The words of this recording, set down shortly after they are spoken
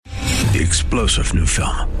the explosive new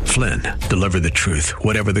film, Flynn, Deliver the Truth,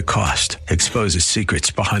 Whatever the Cost, exposes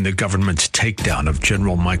secrets behind the government's takedown of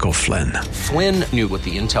General Michael Flynn. Flynn knew what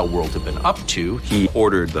the intel world had been up to. He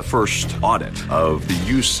ordered the first audit of the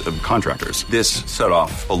use of contractors. This set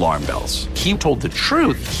off alarm bells. He told the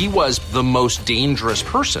truth. He was the most dangerous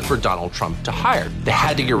person for Donald Trump to hire. They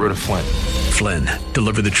had to get rid of Flynn. Flynn,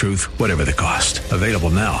 Deliver the Truth, Whatever the Cost. Available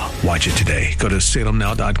now. Watch it today. Go to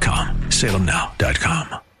salemnow.com.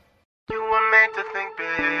 salemnow.com. You were meant to think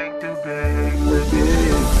big, do big, live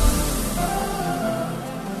big.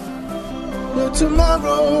 But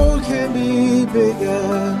tomorrow can be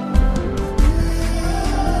bigger.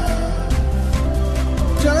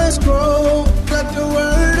 Just grow, let the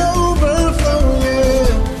word overflow, yeah.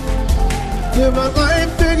 Live a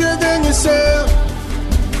life bigger than yourself.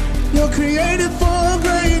 You're created for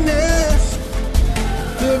greatness.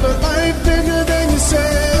 Live a life bigger than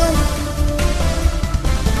yourself.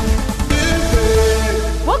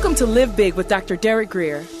 Welcome to Live Big with Dr. Derek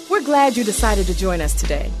Grier. We're glad you decided to join us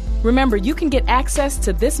today. Remember, you can get access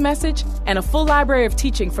to this message and a full library of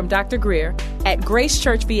teaching from Dr. Grier at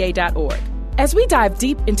gracechurchva.org. As we dive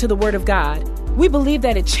deep into the Word of God, we believe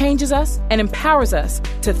that it changes us and empowers us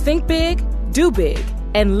to think big, do big,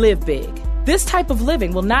 and live big. This type of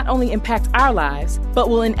living will not only impact our lives, but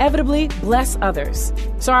will inevitably bless others.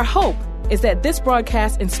 So our hope is that this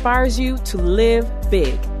broadcast inspires you to live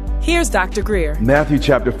big. Here's Dr. Grier. Matthew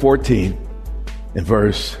chapter 14 and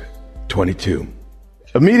verse 22.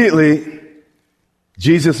 Immediately,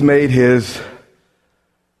 Jesus made his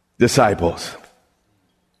disciples.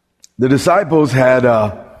 The disciples had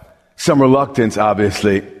some reluctance,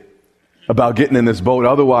 obviously, about getting in this boat.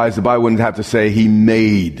 Otherwise, the Bible wouldn't have to say he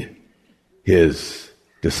made his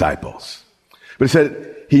disciples. But it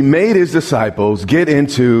said he made his disciples get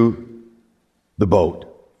into the boat.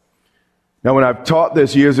 Now, when I've taught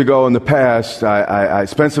this years ago in the past, I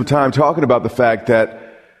spent some time talking about the fact that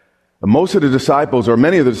most of the disciples, or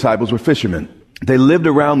many of the disciples, were fishermen. They lived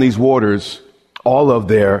around these waters all of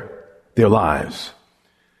their lives.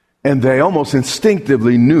 And they almost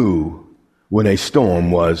instinctively knew when a storm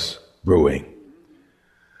was brewing.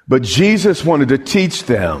 But Jesus wanted to teach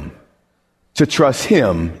them to trust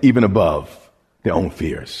him even above their own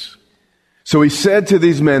fears. So he said to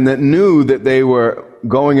these men that knew that they were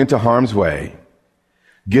going into harm's way,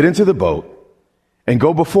 get into the boat and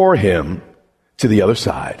go before him to the other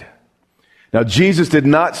side. Now, Jesus did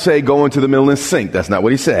not say go into the middle and sink. That's not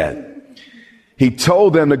what he said. He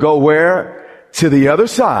told them to go where? To the other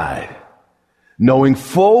side, knowing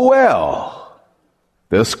full well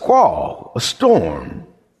that a squall, a storm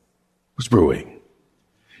was brewing.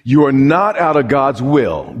 You are not out of God's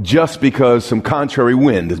will just because some contrary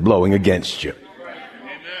wind is blowing against you.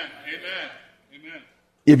 Amen.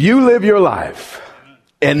 If you live your life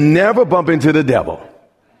and never bump into the devil,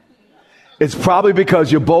 it's probably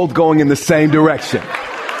because you're both going in the same direction.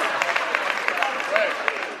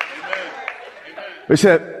 They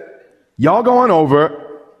said, y'all going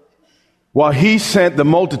over while he sent the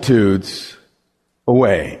multitudes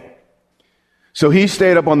away. So he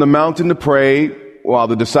stayed up on the mountain to pray while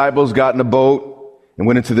the disciples got in a boat and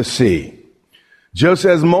went into the sea. Just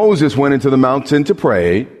as Moses went into the mountain to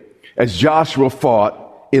pray, as Joshua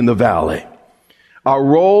fought in the valley. Our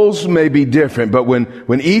roles may be different, but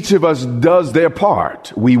when each of us does their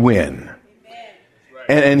part, we win.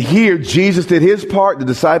 And here, Jesus did his part, the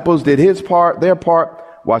disciples did his part, their part.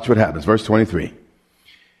 Watch what happens. Verse 23.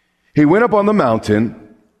 He went up on the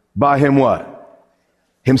mountain by him what?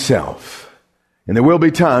 Himself. And there will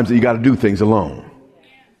be times that you got to do things alone.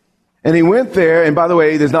 And he went there, and by the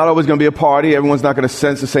way, there's not always going to be a party. Everyone's not going to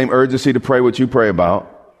sense the same urgency to pray what you pray about.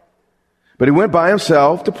 But he went by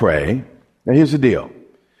himself to pray. Now here's the deal.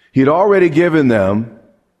 He'd already given them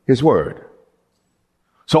his word.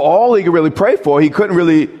 So all he could really pray for, you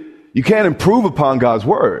can't improve upon God's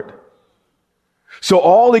word. So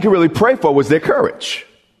all he could really pray for was their courage.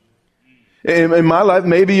 In my life,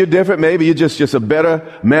 maybe you're different. Maybe you're just a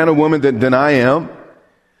better man or woman than I am.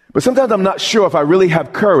 But sometimes I'm not sure if I really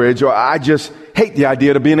have courage, or I just hate the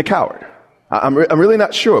idea of being a coward. I'm really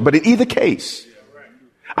not sure. But in either case,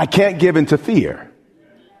 I can't give in to fear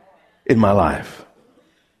in my life.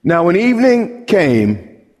 Now, when evening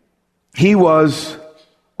came, he was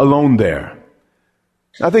alone there.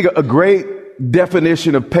 I think a great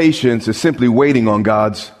definition of patience is simply waiting on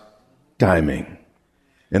God's timing.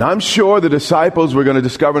 And I'm sure the disciples were going to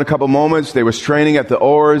discover in a couple moments, they were straining at the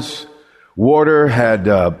oars. Water had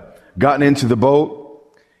gotten into the boat.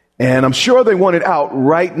 And I'm sure they wanted out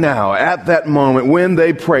right now, at that moment when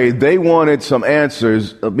they prayed. They wanted some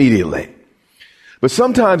answers immediately. But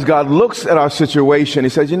sometimes God looks at our situation. He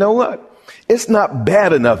says, you know what? It's not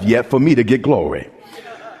bad enough yet for me to get glory.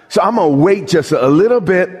 So I'm going to wait just a little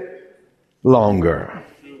bit longer.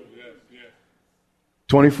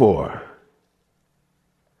 24.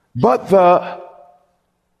 But the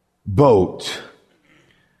boat.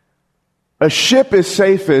 A ship is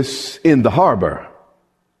safest in the harbor,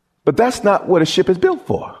 but that's not what a ship is built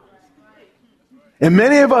for. And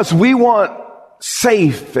many of us, we want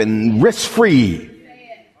safe and risk-free.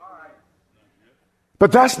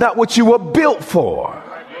 But that's not what you were built for.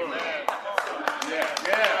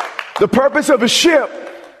 The purpose of a ship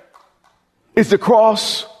is to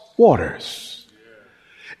cross waters.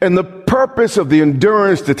 And the purpose of the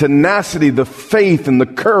endurance, the tenacity, the faith, and the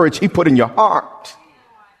courage he put in your heart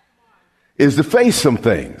is to face some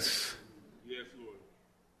things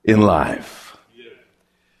in life.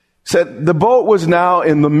 Said the boat was now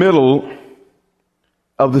in the middle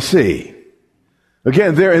of the sea.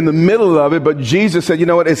 Again, they're in the middle of it, but Jesus said, you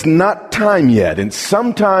know what, it's not time yet. And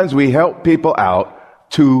sometimes we help people out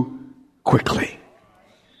too quickly.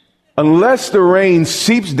 Unless the rain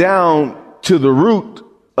seeps down to the root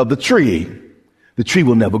of the tree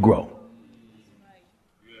will never grow.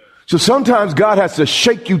 So sometimes God has to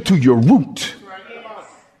shake you to your root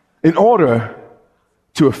in order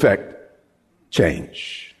to affect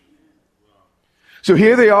change. So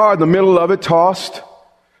here they are in the middle of it, tossed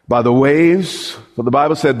by the waves. But the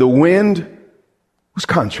Bible said the wind was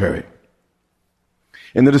contrary.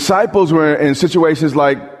 And the disciples were in situations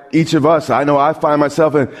like each of us. I know I find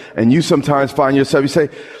myself in, and you sometimes find yourself. You say,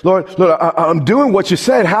 Lord, I'm doing what you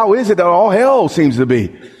said. How is it that all hell seems to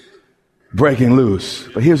be breaking loose?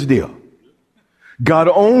 But here's the deal. God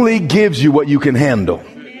only gives you what you can handle.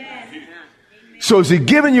 So if he's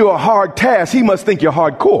giving you a hard task, he must think you're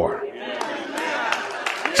hardcore.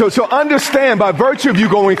 So understand, by virtue of you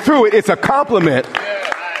going through it, it's a compliment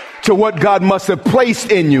to what God must have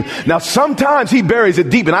placed in you. Now, sometimes he buries it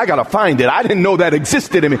deep, and I got to find it. I didn't know that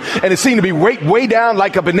existed in me. And it seemed to be way down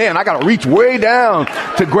like a banana. I got to reach way down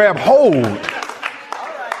to grab hold.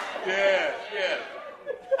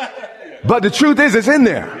 But the truth is, it's in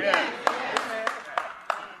there.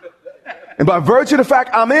 And by virtue of the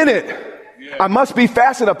fact I'm in it, I must be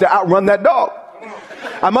fast enough to outrun that dog.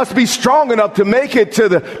 I must be strong enough to make it to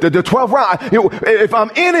the 12th round. You know, if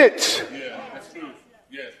I'm in it,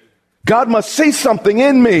 God must see something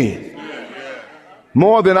in me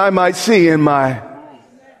more than I might see in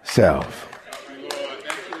myself.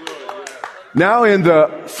 Now in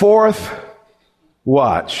the fourth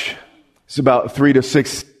watch, it's about 3 to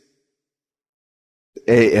 6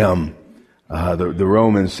 a.m. The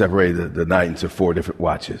Romans separated the night into 4 different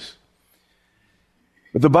watches.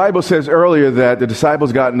 But the Bible says earlier that the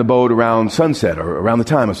disciples got in the boat around sunset, or around the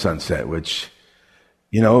time of sunset, which,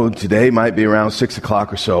 you know, today might be around 6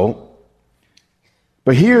 o'clock or so.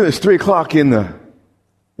 But here it's 3 o'clock in the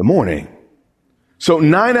morning. So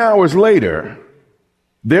 9 hours later,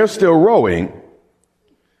 they're still rowing,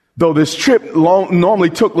 though this trip normally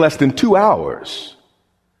took less than 2 hours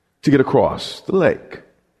to get across the lake.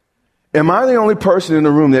 Am I the only person in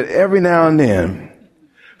the room that every now and then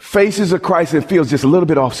faces a crisis and feels just a little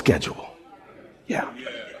bit off schedule? Yeah.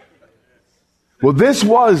 Well, this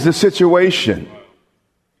was the situation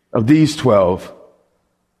of these 12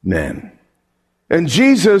 men. And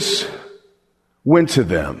Jesus went to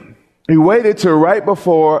them. He waited till right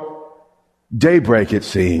before daybreak, it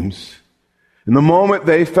seems. In the moment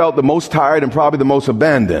they felt the most tired and probably the most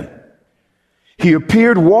abandoned, he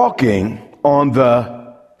appeared walking on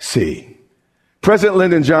the sea. President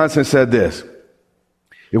Lyndon Johnson said this: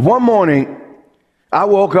 if one morning I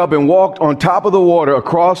woke up and walked on top of the water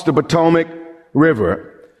across the Potomac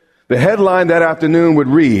River, the headline that afternoon would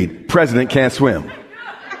read, "President Can't Swim."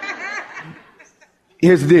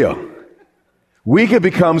 Here's the deal. We could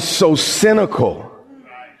become so cynical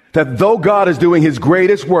that though God is doing his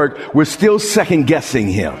greatest work, we're still second guessing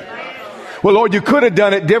him. Well, Lord, you could have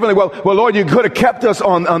done it differently. Well, Lord, you could have kept us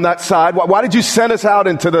on that side. Why did you send us out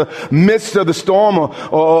into the midst of the storm?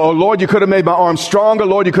 Or Lord, you could have made my arm stronger.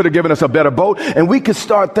 Lord, you could have given us a better boat. And we could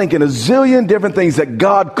start thinking a zillion different things that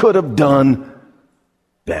God could have done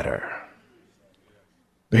better.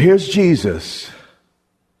 But here's Jesus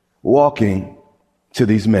walking to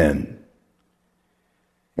these men.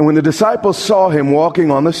 And when the disciples saw him walking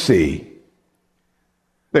on the sea,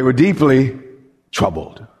 they were deeply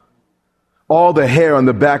troubled. All the hair on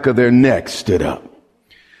the back of their necks stood up.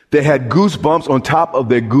 They had goosebumps on top of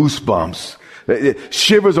their goosebumps,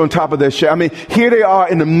 shivers on top of their shivers. I mean, here they are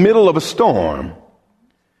in the middle of a storm,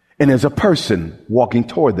 and there's a person walking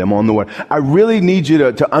toward them on the water. I really need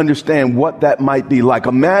you to understand what that might be like.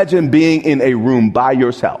 Imagine being in a room by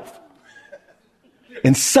yourself,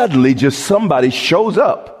 and suddenly just somebody shows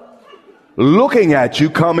up, looking at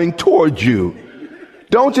you, coming toward you.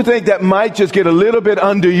 Don't you think that might just get a little bit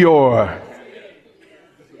under your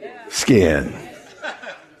skin?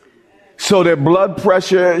 So their blood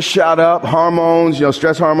pressure shot up, hormones,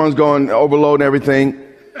 stress hormones going overload and everything.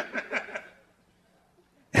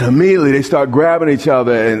 And immediately they start grabbing each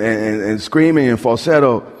other and screaming in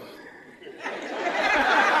falsetto.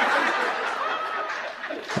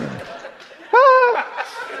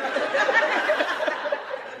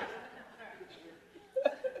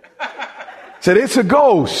 Said, it's a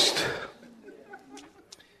ghost.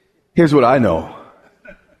 Here's what I know.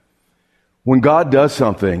 When God does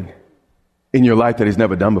something in your life that he's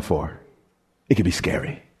never done before, it can be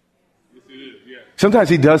scary. Sometimes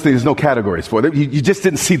he does things there's no categories for. You just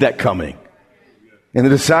didn't see that coming. And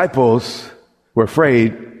the disciples were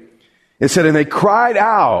afraid. It said, and they cried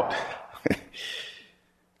out.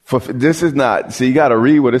 This is not, see, you got to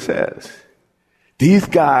read what it says. These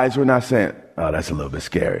guys were not saying, oh, that's a little bit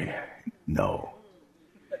scary. No.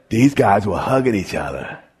 These guys were hugging each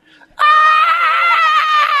other.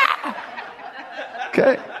 Ah!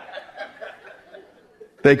 Okay.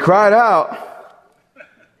 They cried out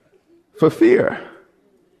for fear.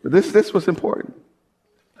 But this was important.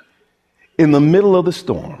 In the middle of the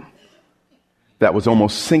storm that was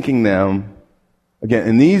almost sinking them, again,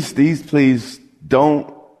 and these please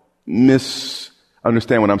don't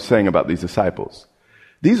misunderstand what I'm saying about these disciples.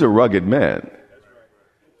 These are rugged men.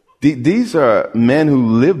 These are men who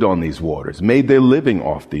lived on these waters, made their living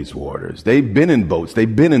off these waters. They've been in boats.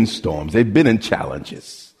 They've been in storms. They've been in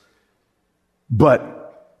challenges.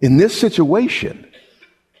 But in this situation,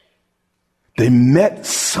 they met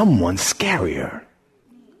someone scarier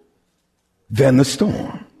than the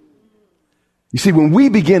storm. You see, when we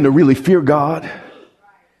begin to really fear God,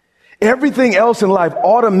 everything else in life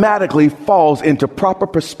automatically falls into proper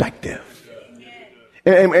perspective.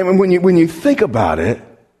 And when you think about it,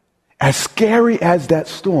 as scary as that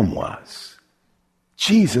storm was,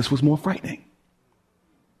 Jesus was more frightening.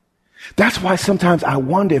 That's why sometimes I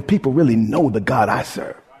wonder if people really know the God I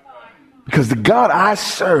serve. Because the God I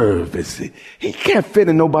serve he can't fit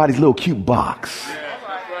in nobody's little cute box.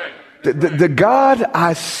 The God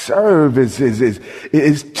I serve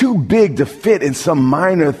is too big to fit in some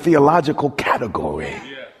minor theological category.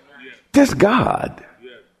 This God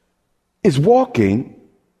is walking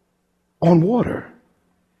on water.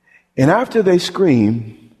 And after they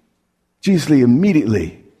scream, Jesus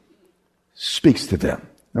immediately speaks to them.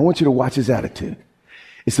 I want you to watch his attitude.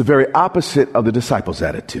 It's the very opposite of the disciples'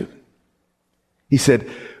 attitude. He said,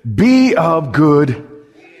 be of good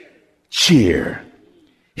cheer.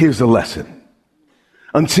 Here's the lesson.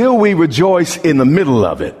 Until we rejoice in the middle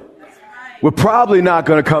of it, we're probably not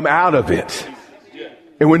going to come out of it.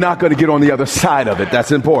 And we're not going to get on the other side of it.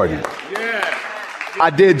 That's important. I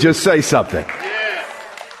did just say something.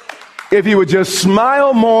 If you would just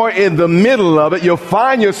smile more in the middle of it, you'll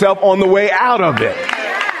find yourself on the way out of it.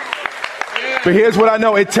 But here's what I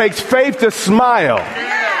know. It takes faith to smile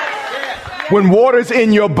when water's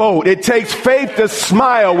in your boat. It takes faith to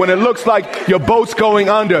smile when it looks like your boat's going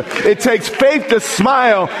under. It takes faith to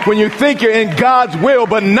smile when you think you're in God's will,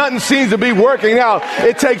 but nothing seems to be working out.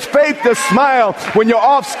 It takes faith to smile when you're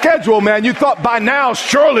off schedule, man. You thought by now,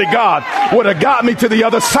 surely God would have got me to the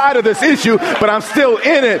other side of this issue, but I'm still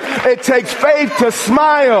in it. It takes faith to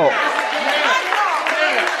smile.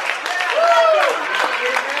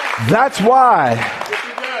 That's why,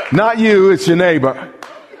 not you, it's your neighbor.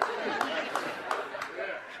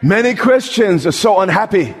 Many Christians are so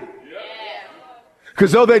unhappy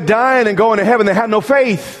because though they're dying and going to heaven, they have no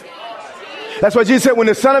faith. That's why Jesus said, when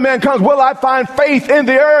the Son of Man comes, will I find faith in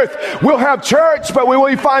the earth? We'll have church, but will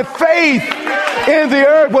we find faith in the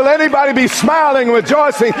earth? Will anybody be smiling and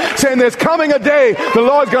rejoicing, saying there's coming a day, the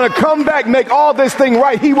Lord's going to come back, make all this thing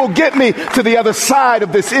right. He will get me to the other side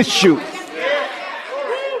of this issue.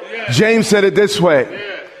 James said it this way.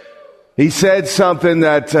 He said something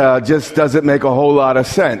that just doesn't make a whole lot of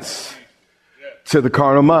sense to the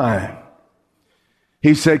carnal mind.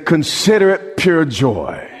 He said, consider it pure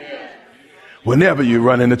joy whenever you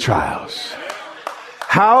run into trials.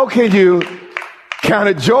 How can you count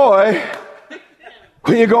it joy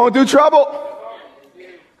when you're going through trouble?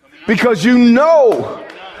 Because you know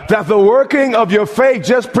that the working of your faith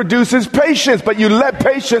just produces patience, but you let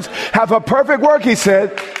patience have a perfect work, he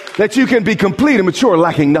said, that you can be complete and mature,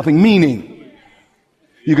 lacking nothing, meaning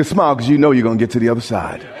you can smile because you know you're going to get to the other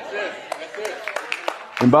side.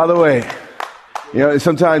 And by the way, You know,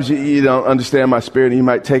 sometimes you don't understand my spirit and you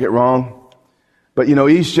might take it wrong. But, you know,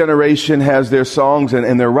 each generation has their songs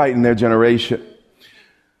and they're right in their generation.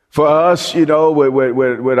 For us, you know,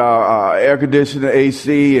 with our air conditioner,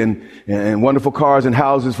 AC, and wonderful cars and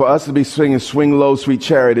houses, for us to be singing Swing Low, Sweet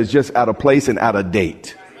Chariot is just out of place and out of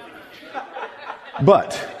date.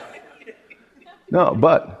 But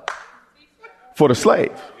for the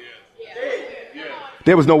slave,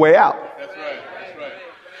 there was no way out.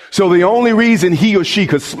 So the only reason he or she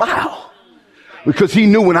could smile, because he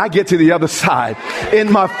knew when I get to the other side,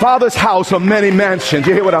 in my Father's house are many mansions.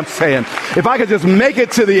 You hear what I'm saying? If I could just make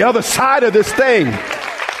it to the other side of this thing,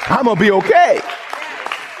 I'm going to be okay.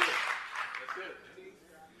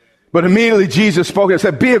 But immediately Jesus spoke and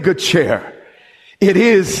said, be of good cheer. It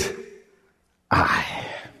is I.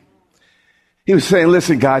 He was saying,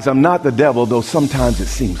 listen, guys, I'm not the devil, though sometimes it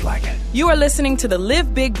seems like it. You are listening to the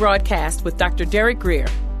Live Big broadcast with Dr. Derek Grier.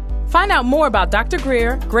 Find out more about Dr.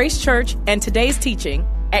 Grier, Grace Church, and today's teaching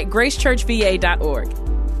at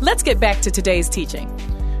gracechurchva.org. Let's get back to today's teaching.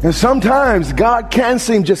 And sometimes God can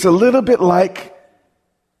seem just a little bit like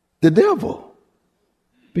the devil.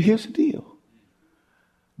 But here's the deal.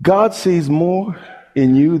 God sees more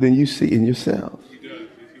in you than you see in yourself.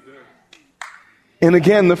 And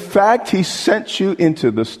again, the fact he sent you into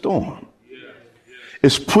the storm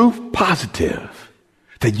is proof positive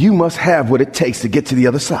that you must have what it takes to get to the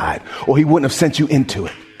other side, or he wouldn't have sent you into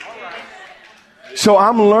it. So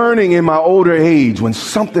I'm learning in my older age when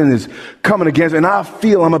something is coming against, and I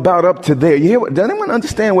feel I'm about up to there. You hear what, does anyone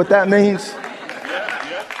understand what that means?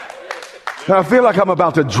 And I feel like I'm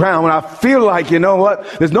about to drown. And I feel like, you know what?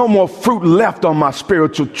 There's no more fruit left on my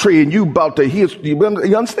spiritual tree, and you about to hear. You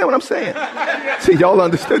understand what I'm saying? See, y'all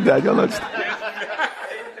understood that. Y'all understood.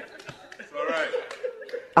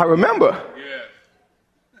 I remember.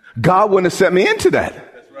 God wouldn't have sent me into that.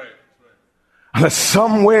 That's right. Unless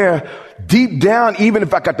somewhere deep down, even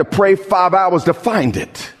if I got to pray 5 hours to find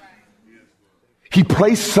it, he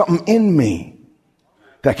placed something in me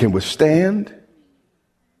that can withstand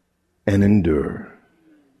and endure.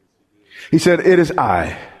 He said, it is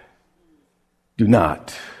I. Do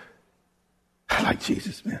not. I like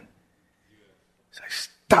Jesus, man. He's like,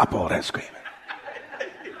 stop all that screaming.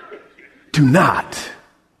 Do not.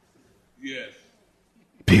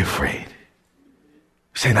 Be afraid.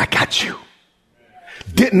 Saying, I got you.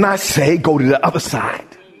 Didn't I say go to the other side?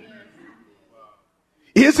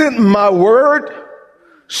 Isn't my word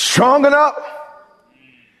strong enough?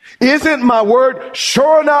 Isn't my word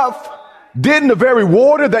sure enough? Didn't the very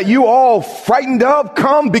water that you all frightened of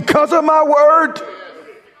come because of my word?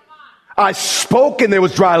 I spoke and there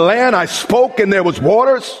was dry land. I spoke and there was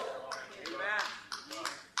waters.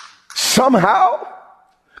 Somehow,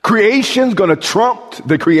 creation's going to trump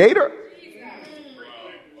the creator.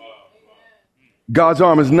 God's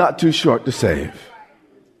arm is not too short to save.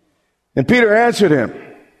 And Peter answered him.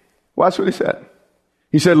 Watch what he said.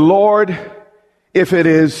 He said, Lord, if it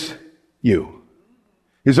is you.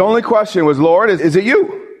 His only question was, Lord, is it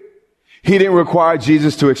you? He didn't require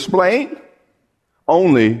Jesus to explain,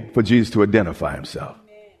 only for Jesus to identify himself.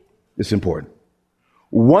 It's important.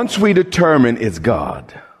 Once we determine it's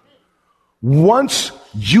God, once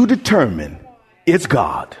you determine it's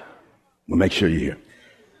God, we'll make sure you're here.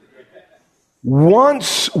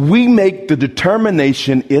 Once we make the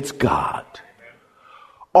determination it's God,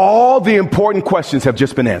 all the important questions have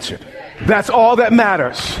just been answered. That's all that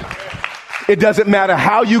matters. It doesn't matter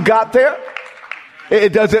how you got there.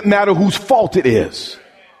 It doesn't matter whose fault it is.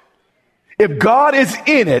 If God is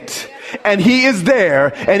in it and he is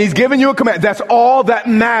there and he's giving you a command, that's all that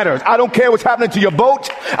matters. I don't care what's happening to your boat.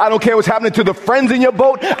 I don't care what's happening to the friends in your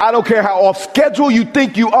boat. I don't care how off schedule you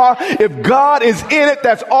think you are. If God is in it,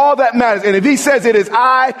 that's all that matters. And if he says it is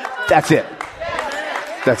I, that's it.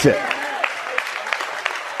 That's it.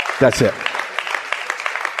 That's it.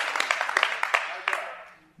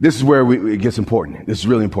 This is where it gets important. This is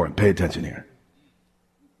really important. Pay attention here.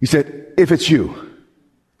 He said, if it's you,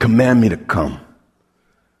 command me to come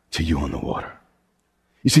to you on the water.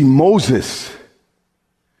 You see, Moses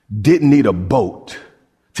didn't need a boat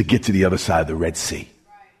to get to the other side of the Red Sea.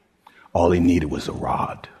 All he needed was a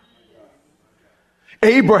rod.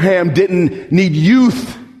 Abraham didn't need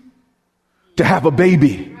youth to have a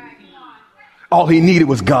baby. All he needed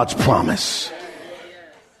was God's promise.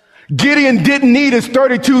 Gideon didn't need his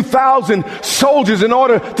 32,000 soldiers in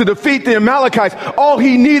order to defeat the Amalekites. All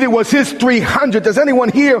he needed was his 300. Does anyone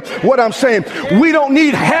hear what I'm saying? We don't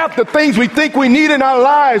need half the things we think we need in our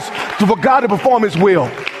lives for God to perform his will.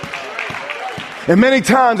 And many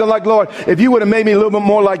times I'm like, Lord, if you would have made me a little bit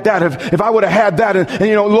more like that, if I would have had that, and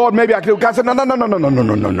you know, Lord, maybe I could. God said,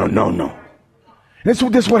 no. This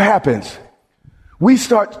is what happens. We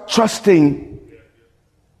start trusting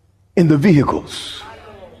in the vehicles,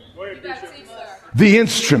 the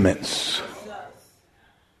instruments.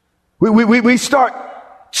 We start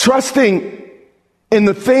trusting in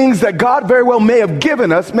the things that God very well may have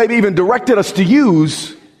given us, maybe even directed us to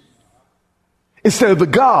use, instead of the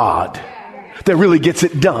God that really gets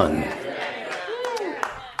it done.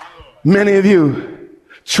 Many of you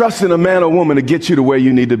trust in a man or woman to get you to where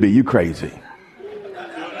you need to be. You crazy.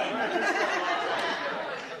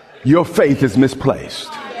 Your faith is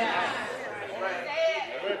misplaced.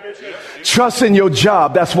 Trust in your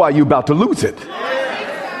job, that's why you're about to lose it.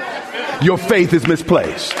 Your faith is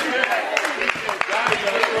misplaced.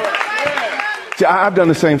 See, I've done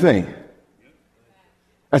the same thing.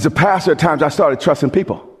 As a pastor, at times I started trusting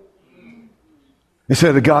people. Instead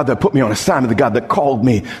of the God that put me on assignment, the God that called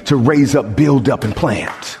me to raise up, build up, and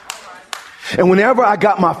plant. And whenever I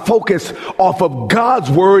got my focus off of God's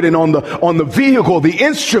word and on the vehicle, the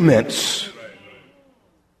instruments,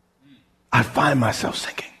 I find myself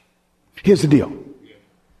thinking, here's the deal.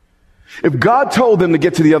 If God told them to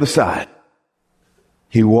get to the other side,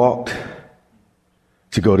 he walked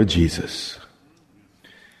to go to Jesus.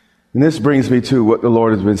 And this brings me to what the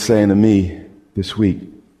Lord has been saying to me this week.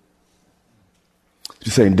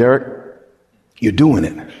 He's saying, Derek, you're doing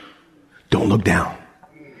it. Don't look down.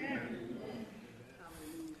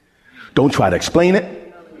 Don't try to explain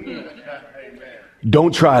it.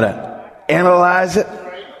 Don't try to analyze it.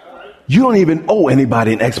 You don't even owe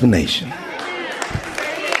anybody an explanation.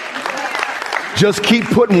 Just keep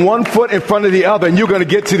putting one foot in front of the other and you're going to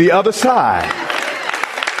get to the other side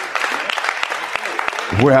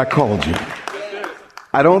where I called you.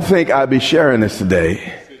 I don't think I'd be sharing this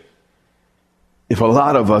today if a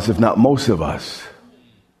lot of us, if not most of us,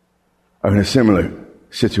 are in a similar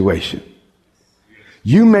situation.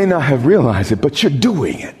 You may not have realized it, but you're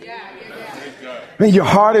doing it. I mean, your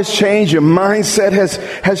heart has changed. Your mindset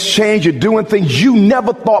has changed. You're doing things you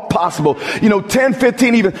never thought possible. 10,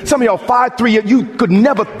 15, even some of y'all 5'3", you could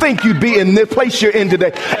never think you'd be in the place you're in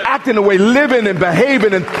today. Acting the way, living and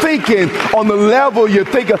behaving and thinking on the level you're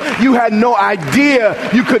thinking. You had no idea.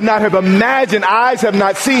 You could not have imagined. Eyes have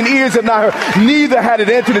not seen, ears have not heard. Neither had it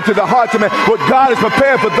entered into the hearts of man what God has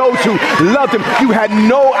prepared for those who loved him. You had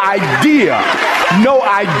no idea. No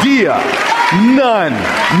idea. None.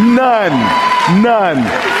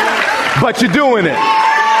 But you're doing it.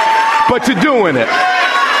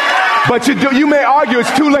 You may argue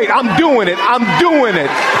it's too late. I'm doing it.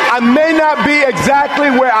 I may not be exactly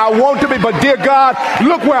where I want to be, but dear God,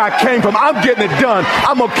 look where I came from. I'm getting it done.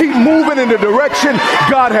 I'm going to keep moving in the direction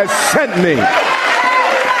God has sent me.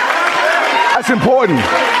 That's important.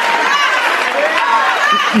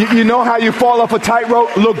 You know how you fall off a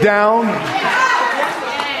tightrope? Look down.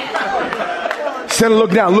 Instead of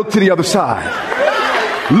look down, look to the other side.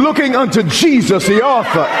 Looking unto Jesus, the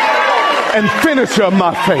author and finisher of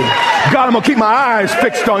my faith. God, I'm going to keep my eyes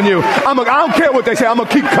fixed on you. I don't care what they say. I'm going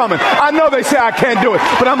to keep coming. I know they say I can't do it,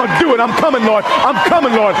 but I'm going to do it. I'm coming, Lord. I'm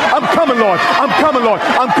coming, Lord. I'm coming, Lord. I'm coming, Lord.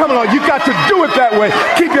 I'm coming, Lord. You got to do it that way.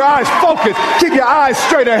 Keep your eyes focused. Keep your eyes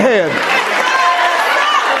straight ahead.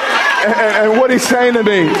 And what he's saying to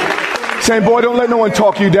me, saying, boy, don't let no one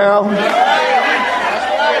talk you down.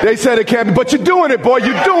 They said it can't be, but you're doing it, boy.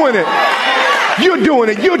 You're doing it. You're doing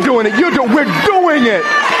it. We're doing it.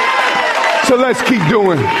 So let's keep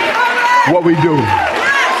doing what we do.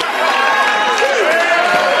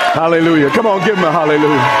 Hallelujah. Come on, give him a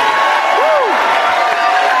hallelujah.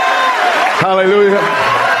 Hallelujah.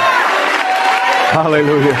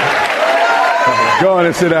 Hallelujah. Go on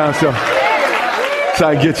and sit down, so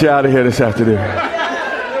I can get you out of here this afternoon.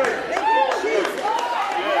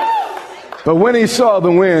 But when he saw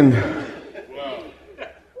the wind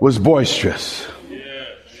was boisterous,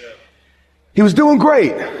 he was doing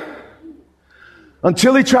great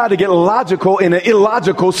until he tried to get logical in an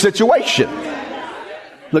illogical situation.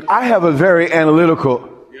 Look, I have a very analytical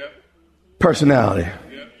personality.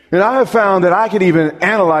 And I have found that I can even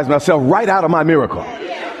analyze myself right out of my miracle.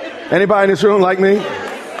 Anybody in this room like me?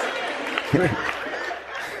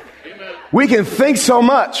 We can think so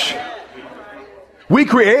much. We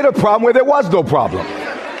create a problem where there was no problem.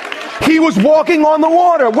 He was walking on the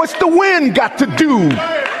water. What's the wind got to do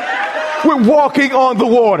with walking on the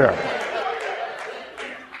water?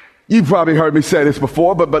 You've probably heard me say this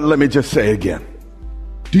before, but let me just say it again.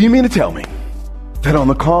 Do you mean to tell me that on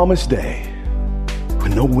the calmest day,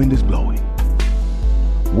 when no wind is blowing,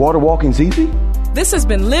 water walking's easy? This has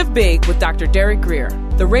been Live Big with Dr. Derek Grier,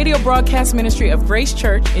 the radio broadcast ministry of Grace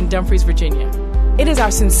Church in Dumfries, Virginia. It is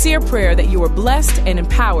our sincere prayer that you are blessed and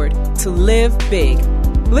empowered to live big.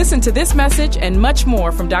 Listen to this message and much more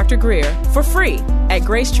from Dr. Greer for free at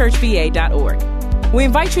gracechurchva.org. We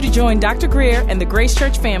invite you to join Dr. Greer and the Grace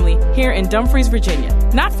Church family here in Dumfries, Virginia,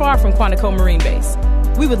 not far from Quantico Marine Base.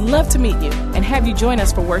 We would love to meet you and have you join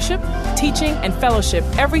us for worship, teaching, and fellowship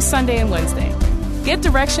every Sunday and Wednesday. Get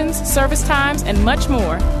directions, service times, and much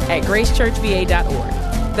more at gracechurchva.org.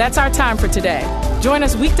 That's our time for today. Join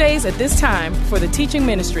us weekdays at this time for the teaching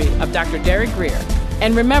ministry of Dr. Derek Greer.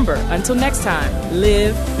 And remember, until next time,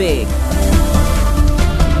 live big.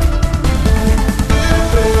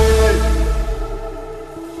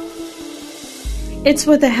 It's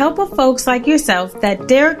with the help of folks like yourself that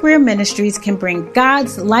Derek Greer Ministries can bring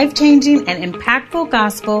God's life-changing and impactful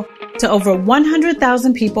gospel to over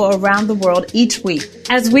 100,000 people around the world each week.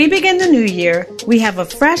 As we begin the new year, we have a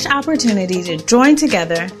fresh opportunity to join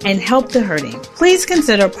together and help the hurting. Please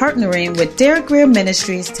consider partnering with Derek Greer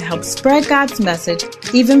Ministries to help spread God's message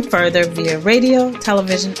even further via radio,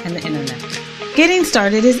 television, and the internet. Getting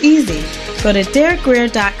started is easy. Go to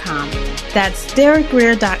DerekGreer.com. That's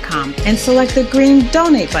DerekGreer.com and select the green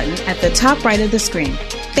Donate button at the top right of the screen.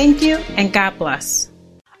 Thank you and God bless.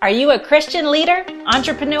 Are you a Christian leader,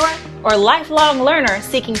 entrepreneur, or lifelong learner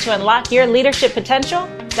seeking to unlock your leadership potential?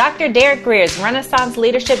 Dr. Derek Greer's Renaissance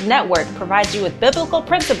Leadership Network provides you with biblical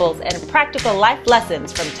principles and practical life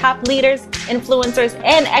lessons from top leaders, influencers,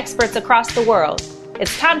 and experts across the world.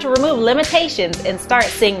 It's time to remove limitations and start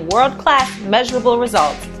seeing world-class measurable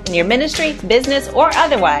results in your ministry, business, or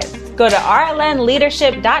otherwise. Go to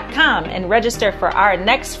rlnleadership.com and register for our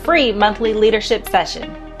next free monthly leadership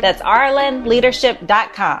session. That's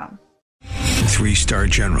rlnleadership.com. 3-star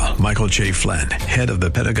General Michael J. Flynn, head of the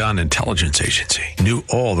Pentagon Intelligence Agency, knew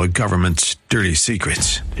all the government's dirty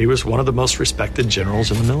secrets. He was one of the most respected generals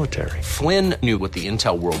in the military. Flynn knew what the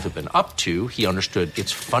intel world had been up to. He understood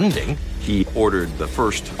its funding. He ordered the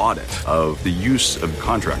first audit of the use of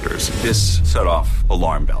contractors. This set off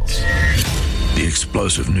alarm bells. The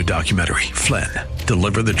explosive new documentary, Flynn,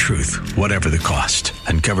 Deliver the Truth, Whatever the Cost,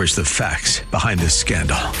 uncovers the facts behind this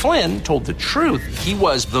scandal. Flynn told the truth. He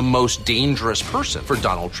was the most dangerous person for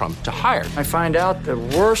Donald Trump to hire. I find out the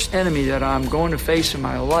worst enemy that I'm going to face in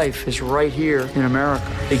my life is right here in America.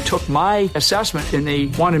 They took my assessment and they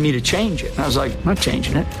wanted me to change it. And I was like, I'm not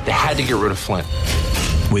changing it. They had to get rid of Flynn.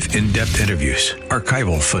 With in-depth interviews,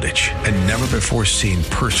 archival footage, and never-before-seen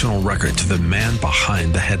personal records of the man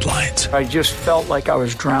behind the headlines. I just felt like I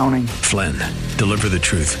was drowning. Flynn, Deliver the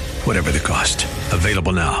Truth, Whatever the Cost.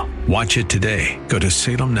 Available now. Watch it today. Go to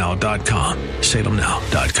salemnow.com.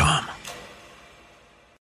 salemnow.com.